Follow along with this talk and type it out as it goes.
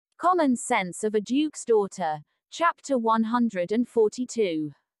Common Sense of a Duke's Daughter, Chapter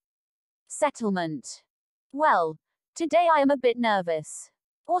 142. Settlement. Well, today I am a bit nervous.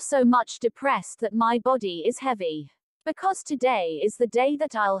 Also much depressed that my body is heavy. Because today is the day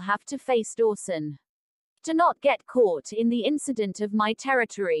that I'll have to face Dawson. To not get caught in the incident of my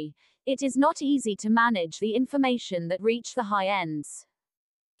territory, it is not easy to manage the information that reach the high ends.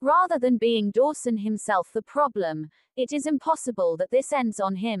 Rather than being Dawson himself the problem, it is impossible that this ends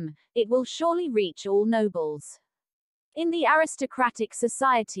on him, it will surely reach all nobles. In the aristocratic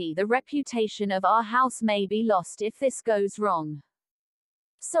society, the reputation of our house may be lost if this goes wrong.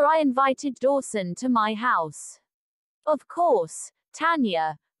 So I invited Dawson to my house. Of course,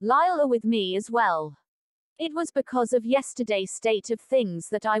 Tanya, Lyle are with me as well. It was because of yesterday's state of things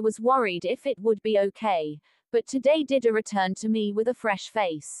that I was worried if it would be okay, but today did return to me with a fresh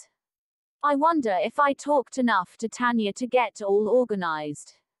face. I wonder if I talked enough to Tanya to get all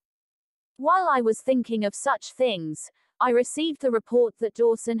organized. While I was thinking of such things, I received the report that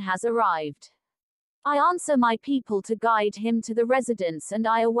Dawson has arrived. I answer my people to guide him to the residence and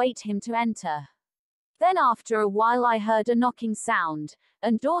I await him to enter. Then after a while I heard a knocking sound,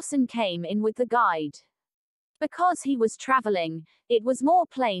 and Dawson came in with the guide. Because he was traveling, it was more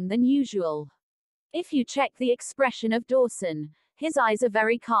plain than usual. If you check the expression of Dawson, his eyes are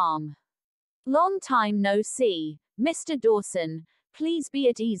very calm. Long time no see, Mr. Dawson, please be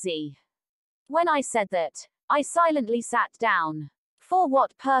at easy. When I said that, I silently sat down. For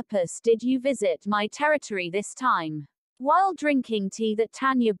what purpose did you visit my territory this time? While drinking tea that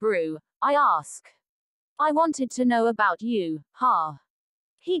Tanya brew, I ask. I wanted to know about you, ha.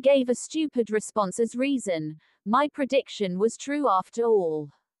 He gave a stupid response as reason. My prediction was true after all.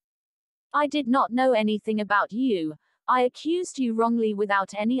 I did not know anything about you. I accused you wrongly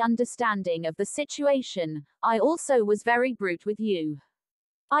without any understanding of the situation. I also was very brute with you.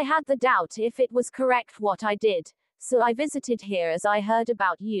 I had the doubt if it was correct what I did, so I visited here as I heard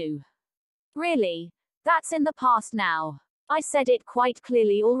about you. Really? That's in the past now. I said it quite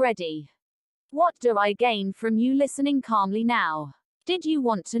clearly already. What do I gain from you listening calmly now? Did you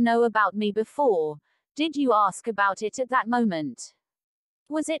want to know about me before? Did you ask about it at that moment?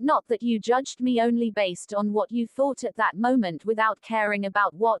 Was it not that you judged me only based on what you thought at that moment without caring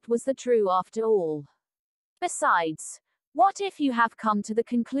about what was the true after all? Besides, what if you have come to the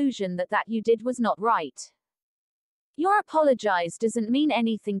conclusion that you did was not right? Your apologize doesn't mean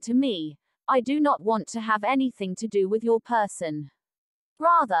anything to me. I do not want to have anything to do with your person.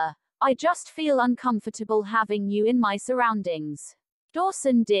 Rather, I just feel uncomfortable having you in my surroundings.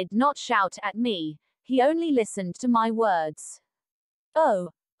 Dawson did not shout at me, he only listened to my words. Oh,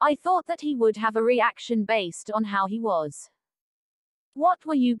 I thought that he would have a reaction based on how he was. What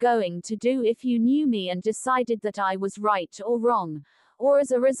were you going to do if you knew me and decided that I was right or wrong, or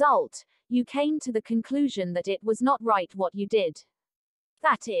as a result, you came to the conclusion that it was not right what you did?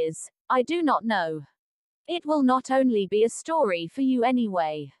 That is, I do not know. It will not only be a story for you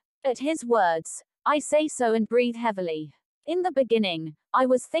anyway. At his words, I say so and breathe heavily. In the beginning, I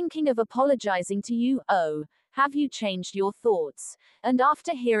was thinking of apologizing to you. Oh, have you changed your thoughts? And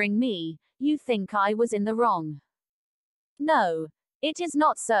after hearing me, you think I was in the wrong? No, it is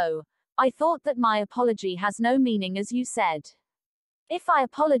not so. I thought that my apology has no meaning as you said. If I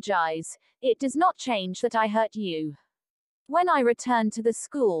apologize, it does not change that I hurt you. When I return to the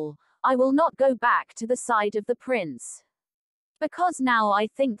school, I will not go back to the side of the prince. Because now I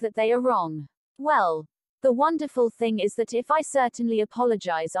think that they are wrong. Well, the wonderful thing is that if I certainly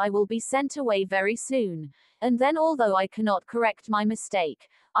apologize, I will be sent away very soon, and then although I cannot correct my mistake,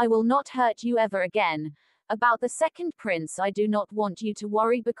 I will not hurt you ever again. About the second prince, I do not want you to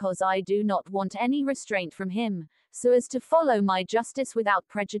worry because I do not want any restraint from him, so as to follow my justice without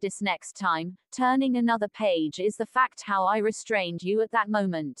prejudice next time. Turning another page is the fact how I restrained you at that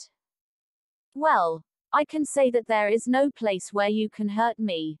moment. Well, I can say that there is no place where you can hurt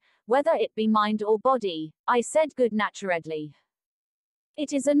me, whether it be mind or body, I said good-naturedly.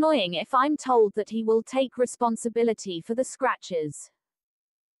 It is annoying if I'm told that he will take responsibility for the scratches.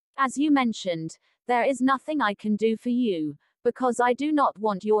 As you mentioned, there is nothing I can do for you, because I do not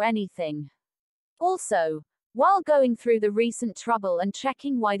want your anything. Also, while going through the recent trouble and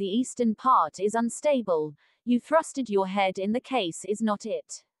checking why the eastern part is unstable, you thrusted your head in the case, is not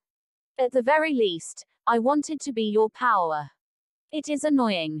it? At the very least, I wanted to be your power. It is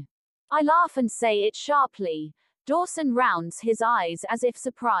annoying. I laugh and say it sharply. Dawson rounds his eyes as if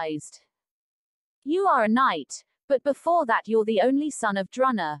surprised. You are a knight, but before that you're the only son of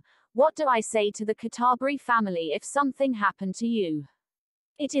Drunner. What do I say to the Canterbury family if something happened to you?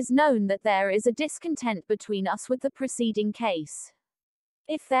 It is known that there is a discontent between us with the preceding case.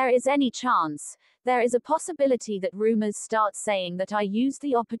 If there is any chance, there is a possibility that rumors start saying that I used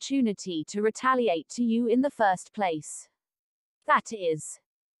the opportunity to retaliate to you in the first place. That is.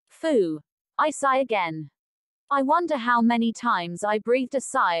 Phew. I sigh again. I wonder how many times I breathed a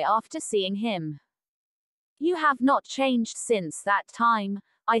sigh after seeing him. You have not changed since that time.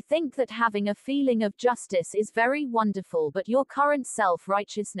 I think that having a feeling of justice is very wonderful, but your current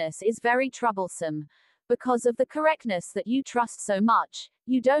self-righteousness is very troublesome. Because of the correctness that you trust so much,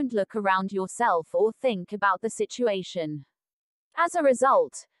 you don't look around yourself or think about the situation. As a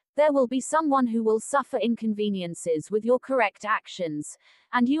result, there will be someone who will suffer inconveniences with your correct actions,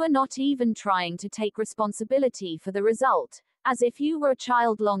 and you are not even trying to take responsibility for the result, as if you were a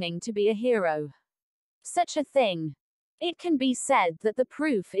child longing to be a hero. Such a thing. It can be said that the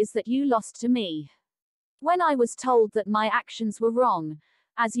proof is that you lost to me. When I was told that my actions were wrong,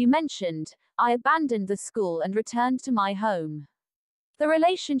 as you mentioned, I abandoned the school and returned to my home. The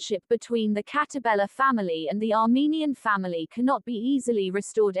relationship between the Catabella family and the Armenian family cannot be easily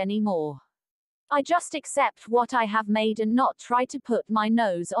restored anymore. I just accept what I have made and not try to put my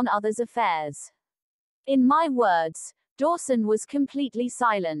nose on others' affairs. In my words, Dawson was completely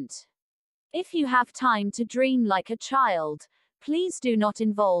silent. If you have time to dream like a child, please do not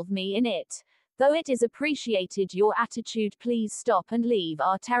involve me in it. Though it is appreciated your attitude, please stop and leave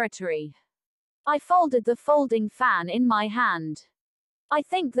our territory. I folded the folding fan in my hand. I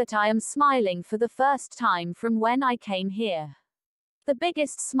think that I am smiling for the first time from when I came here. The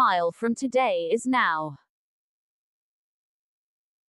biggest smile from today is now.